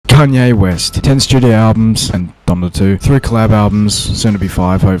Kanye West, 10 studio albums and Dom the 2, 3 collab albums, soon to be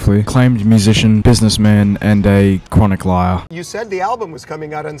 5 hopefully, acclaimed musician, businessman, and a chronic liar. You said the album was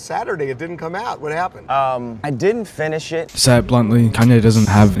coming out on Saturday, it didn't come out. What happened? I didn't finish it. To say it bluntly, Kanye doesn't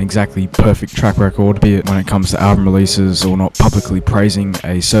have an exactly perfect track record, be it when it comes to album releases or not publicly praising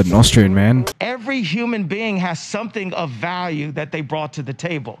a certain Austrian man. Every human being has something of value that they brought to the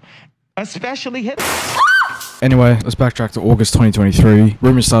table, especially hip. Anyway, let's backtrack to August 2023.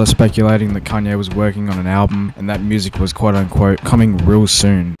 Rumors started speculating that Kanye was working on an album and that music was quote-unquote coming real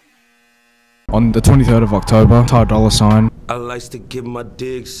soon. On the 23rd of October, Ty Dolla $ign I likes to give my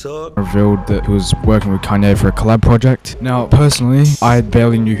dig sucked. revealed that he was working with Kanye for a collab project. Now, personally, I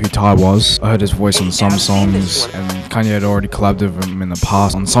barely knew who Ty was. I heard his voice on some songs, and Kanye had already collabed with him in the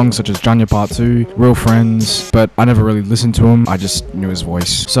past on songs such as Janya Part 2, Real Friends, but I never really listened to him, I just knew his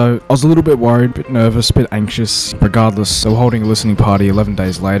voice. So, I was a little bit worried, a bit nervous, a bit anxious. Regardless, they were holding a listening party 11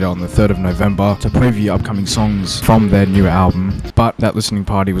 days later on the 3rd of November to preview upcoming songs from their new album, but that listening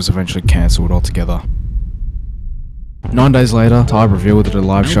party was eventually cancelled altogether. 9 days later, Ty revealed at a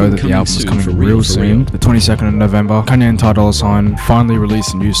live show that the album was coming real soon. The 22nd of November, Kanye and Ty Dolla $ign finally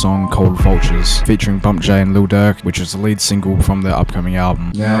released a new song called Vultures, featuring Bump J and Lil Durk, which is the lead single from their upcoming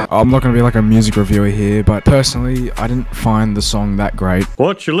album. Now, I'm not going to be like a music reviewer here, but personally, I didn't find the song that great.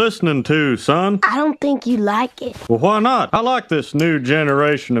 What you listening to, son? I don't think you like it. Well, why not? I like this new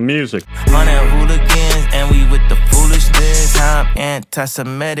generation of music. Running hooligans and we with the foolishness. I'm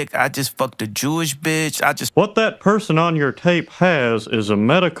anti-Semitic, I just fucked a Jewish bitch. What that person on your tape has is a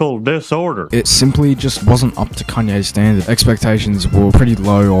medical disorder. It simply just wasn't up to Kanye's standard. Expectations were pretty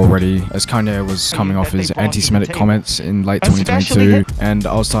low already, as Kanye was coming off his anti-Semitic comments in late 2022, and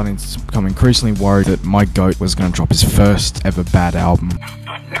I was starting to become increasingly worried that my GOAT was going to drop his first ever bad album.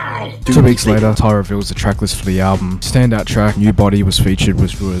 2 weeks later, Ty reveals the tracklist for the album. Standout track, New Body, was featured,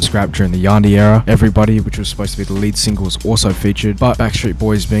 which was scrapped during the Yandy era. Everybody, which was supposed to be the lead single, was also featured, but Backstreet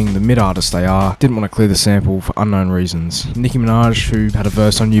Boys, being the mid-artists they are, didn't want to clear the sample for unknown reasons. Nicki Minaj, who had a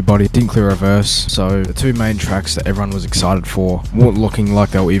verse on New Body, didn't clear a verse, so the 2 main tracks that everyone was excited for weren't looking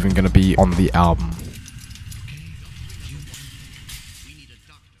like they were even going to be on the album.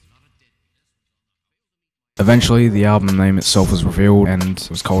 Eventually, the album name itself was revealed and it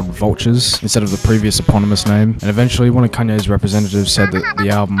was called Vultures instead of the previous eponymous name. And eventually, one of Kanye's representatives said that the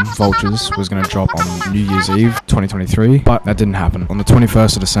album Vultures was going to drop on New Year's Eve 2023, but that didn't happen. On the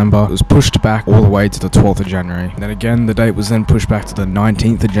 21st of December, it was pushed back all the way to the 12th of January. And then again, the date was then pushed back to the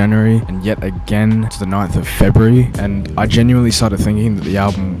 19th of January and yet again to the 9th of February. And I genuinely started thinking that the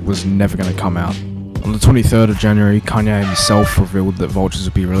album was never going to come out. On the 23rd of January, Kanye himself revealed that Vultures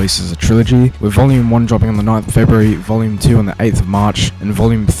would be released as a trilogy, with Volume 1 dropping on the 9th of February, Volume 2 on the 8th of March, and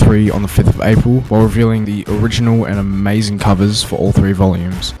Volume 3 on the 5th of April, while revealing the original and amazing covers for all 3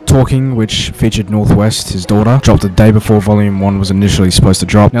 volumes. Talking, which featured Northwest, his daughter, dropped the day before Volume 1 was initially supposed to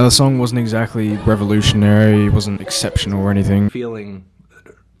drop. Now, the song wasn't exactly revolutionary, it wasn't exceptional or anything. Feeling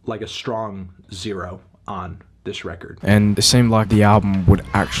like a strong 0 on this record. And it seemed like the album would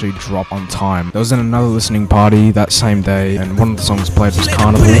actually drop on time. There was then another listening party that same day, and one of the songs played was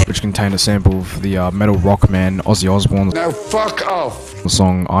Carnival, which contained a sample of the metal rock man Ozzy Osbourne. Now fuck off! The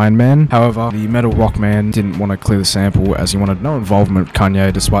song Iron Man. However, the metal rock man didn't want to clear the sample as he wanted no involvement with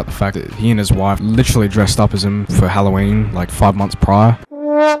Kanye, despite the fact that he and his wife literally dressed up as him for Halloween like 5 months prior.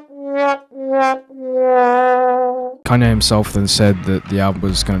 Kanye himself then said that the album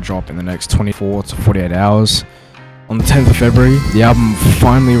was going to drop in the next 24 to 48 hours. On the 10th of February, the album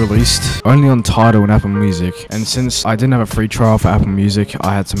finally released, only on Tidal and Apple Music. And since I didn't have a free trial for Apple Music,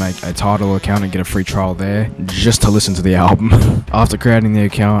 I had to make a Tidal account and get a free trial there, just to listen to the album. After creating the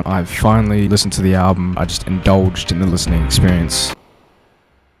account, I finally listened to the album. I just indulged in the listening experience.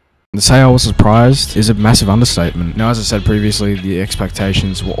 To say I was surprised is a massive understatement. Now, as I said previously, the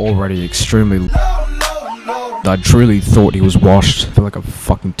expectations were already extremely I truly thought he was washed. I feel like a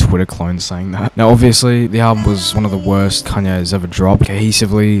fucking Twitter clone saying that. Now, obviously, the album was one of the worst Kanye has ever dropped,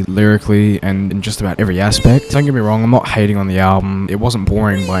 cohesively, lyrically, and in just about every aspect. Don't get me wrong, I'm not hating on the album. It wasn't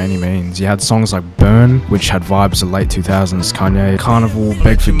boring by any means. You had songs like Burn, which had vibes of late 2000s Kanye, Carnival,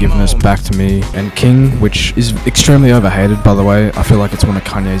 Beg Forgiveness, Back to Me, and King, which is extremely overhated, by the way. I feel like it's one of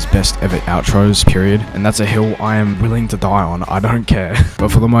Kanye's best ever outros, period. And that's a hill I am willing to die on. I don't care. But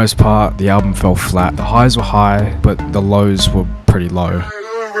for the most part, the album fell flat. The highs were high, but the lows were pretty low.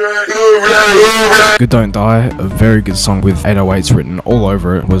 Good Don't Die, a very good song with 808s written all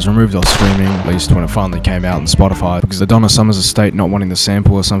over it, was removed off streaming, at least when it finally came out on Spotify, because the Donna Summer's estate not wanting the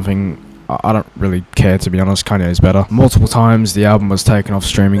sample or something. I don't really care, to be honest. Kanye is better. Multiple times the album was taken off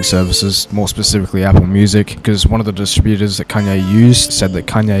streaming services, more specifically Apple Music, because one of the distributors that Kanye used said that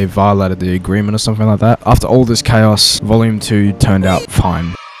Kanye violated the agreement or something like that. After all this chaos, Volume 2 turned out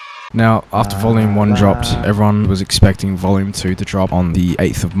fine. Now, after Volume 1 dropped, everyone was expecting Volume 2 to drop on the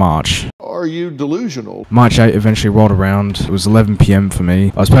 8th of March. Are you delusional? March 8 eventually rolled around. It was 11 PM for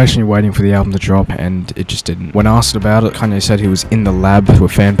me. I was patiently waiting for the album to drop, and it just didn't. When asked about it, Kanye said he was in the lab to a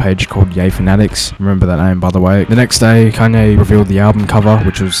fan page called Yay Fanatics. Remember that name, by the way. The next day, Kanye revealed the album cover,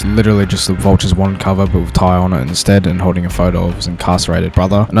 which was literally just the Vultures 1 cover, but with Ty on it instead, and holding a photo of his incarcerated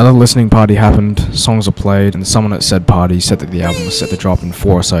brother. Another listening party happened, songs were played, and someone at said party said that the album was set to drop in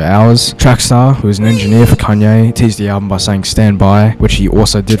 4 or so hours. Trackstar, who is an engineer for Kanye, teased the album by saying "Stand By," which he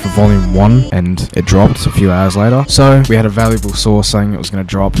also did for Volume 1, and it dropped a few hours later. So we had a valuable source saying it was going to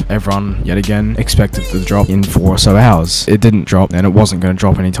drop. Everyone, yet again, expected it to drop in 4 or so hours. It didn't drop, and it wasn't going to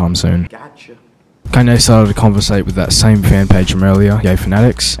drop anytime soon. Gotcha. Kanye started to conversate with that same fan page from earlier, Yay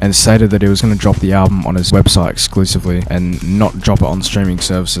Fanatics, and stated that he was going to drop the album on his website exclusively and not drop it on streaming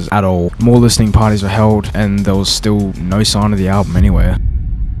services at all. More listening parties were held, and there was still no sign of the album anywhere.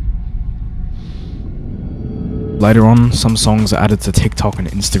 Later on, some songs are added to TikTok and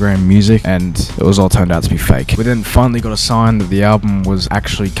Instagram Music, and it was all turned out to be fake. We then finally got a sign that the album was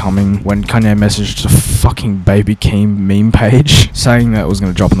actually coming when Kanye messaged the fucking Baby Keem meme page saying that it was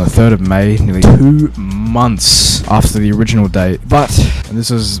going to drop on the 3rd of May, nearly 2 months after the original date. But, and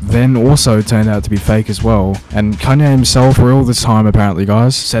this was then also turned out to be fake as well, and Kanye himself, for all this time apparently,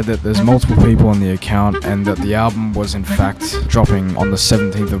 guys, said that there's multiple people on the account and that the album was in fact dropping on the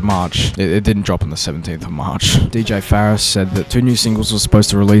 17th of March. It didn't drop on the 17th of March. DJ Farris said that 2 new singles were supposed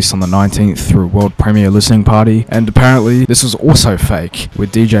to release on the 19th through a world premiere listening party, and apparently this was also fake,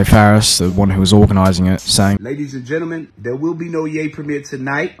 with DJ Farris, the one who was organising it, saying, "Ladies and gentlemen, there will be no Yay premiere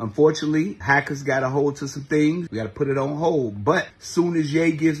tonight. Unfortunately, hackers got a hold to some things. We got to put it on hold, but soon as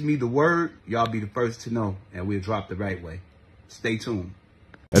Yay gives me the word, y'all be the first to know, and we'll drop the right way. Stay tuned."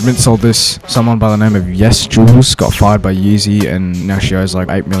 Amidst all this, someone by the name of Yes Jules got fired by Joocey, and now she owes like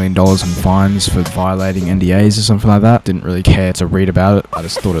 $8 million in fines for violating NDAs or something like that. Didn't really care to read about it, I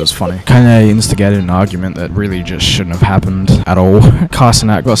just thought it was funny. Kanye instigated an argument that really just shouldn't have happened at all.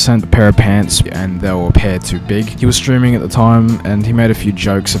 Carsonac got sent a pair of pants and they were a pair too big. He was streaming at the time and he made a few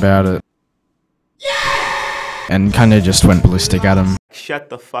jokes about it. And Kanye just went ballistic at him. Shut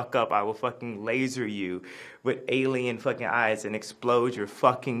the fuck up, I will fucking laser you with alien fucking eyes and explode your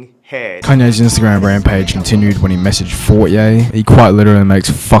fucking head. Kanye's Instagram rampage continued when he messaged Fort Ye. He quite literally makes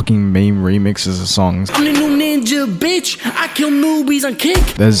fucking meme remixes of songs. I'm the new ninja, bitch. I kill newbies on kick.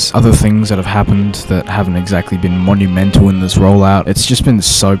 There's other things that have happened that haven't exactly been monumental in this rollout. It's just been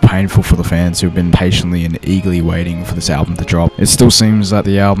so painful for the fans who've been patiently and eagerly waiting for this album to drop. It still seems that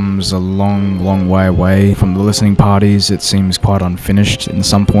the album's a long way away from the listening parties. It seems quite unfinished in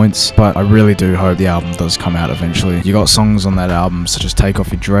some points, but I really do hope the album does come out eventually. You got songs on that album such as Take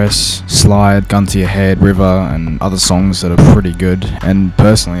Off Your Dress, Slide, Gun to Your Head, River, and other songs that are pretty good, and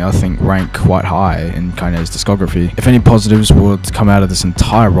personally I think rank quite high in Kanye's discography. If any positives were to come out of this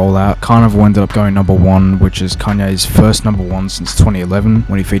entire rollout, Carnival ended up going #1, which is Kanye's first #1 since 2011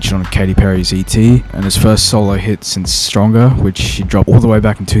 when he featured on Katy Perry's E.T., and his first solo hit since Stronger, which he dropped all the way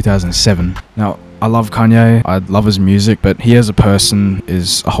back in 2007. Now, I love Kanye, I love his music, but he as a person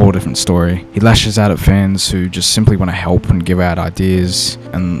is a whole different story. He lashes out at fans who just simply want to help and give out ideas,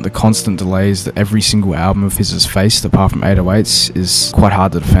 and the constant delays that every single album of his has faced, apart from 808s, is quite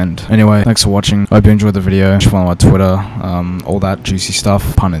hard to defend. Anyway, thanks for watching, I hope you enjoyed the video. Follow my Twitter, all that juicy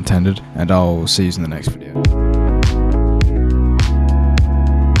stuff, pun intended, and I'll see you in the next video.